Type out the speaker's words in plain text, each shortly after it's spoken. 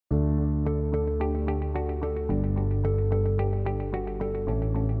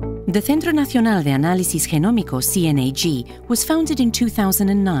The Centro Nacional de Análisis Genómico (CNAG) was founded in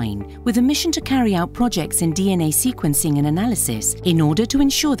 2009 with a mission to carry out projects in DNA sequencing and analysis in order to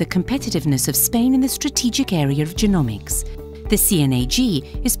ensure the competitiveness of Spain in the strategic area of genomics. The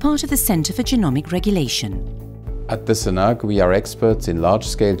CNAG is part of the Centre for Genomic Regulation. At the CNAG, we are experts in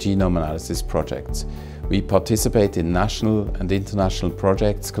large-scale genome analysis projects. We participate in national and international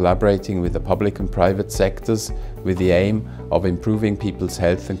projects collaborating with the public and private sectors with the aim of improving people's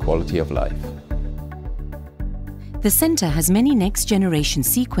health and quality of life. The centre has many next-generation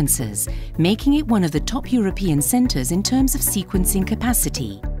sequencers, making it one of the top European centres in terms of sequencing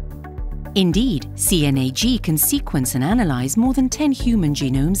capacity. Indeed, CNAG can sequence and analyse more than 10 human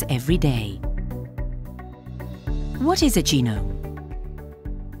genomes every day. What is a genome?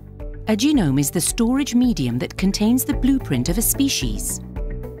 A genome is the storage medium that contains the blueprint of a species.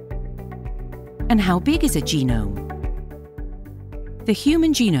 And how big is a genome? The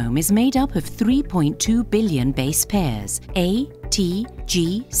human genome is made up of 3.2 billion base pairs, A, T,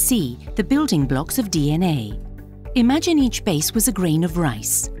 G, C, the building blocks of DNA. Imagine each base was a grain of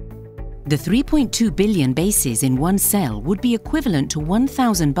rice. The 3.2 billion bases in one cell would be equivalent to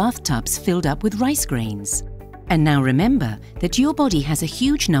 1,000 bathtubs filled up with rice grains. And now remember that your body has a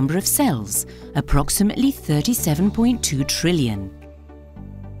huge number of cells, approximately 37.2 trillion.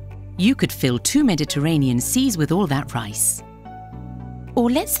 You could fill 2 Mediterranean seas with all that rice. Or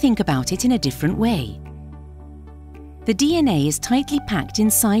let's think about it in a different way. The DNA is tightly packed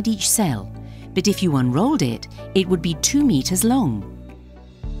inside each cell, but if you unrolled it, it would be 2 meters long.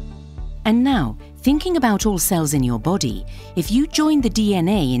 And now, thinking about all cells in your body, if you joined the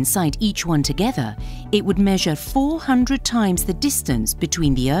DNA inside each one together, it would measure 400 times the distance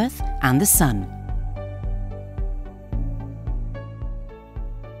between the Earth and the Sun.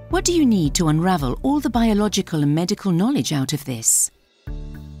 What do you need to unravel all the biological and medical knowledge out of this?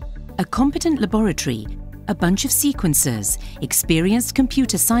 A competent laboratory, a bunch of sequencers, experienced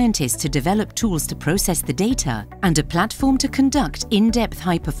computer scientists to develop tools to process the data, and a platform to conduct in-depth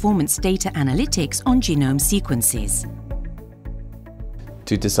high-performance data analytics on genome sequences.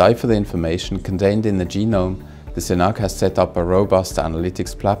 To decipher the information contained in the genome, the CNAG has set up a robust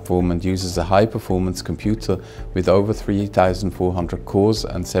analytics platform and uses a high-performance computer with over 3,400 cores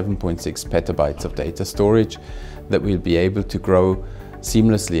and 7.6 petabytes of data storage that will be able to grow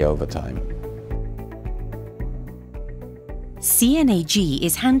seamlessly over time. CNAG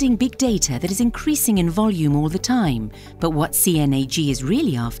is handling big data that is increasing in volume all the time, but what CNAG is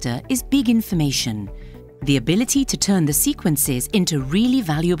really after is big information, the ability to turn the sequences into really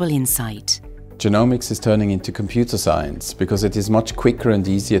valuable insight. Genomics is turning into computer science because it is much quicker and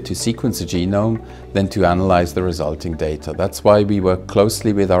easier to sequence a genome than to analyze the resulting data. That's why we work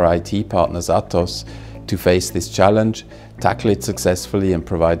closely with our IT partners Atos to face this challenge, tackle it successfully and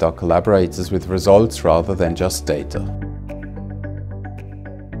provide our collaborators with results rather than just data.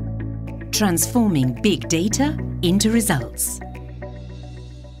 Transforming big data into results.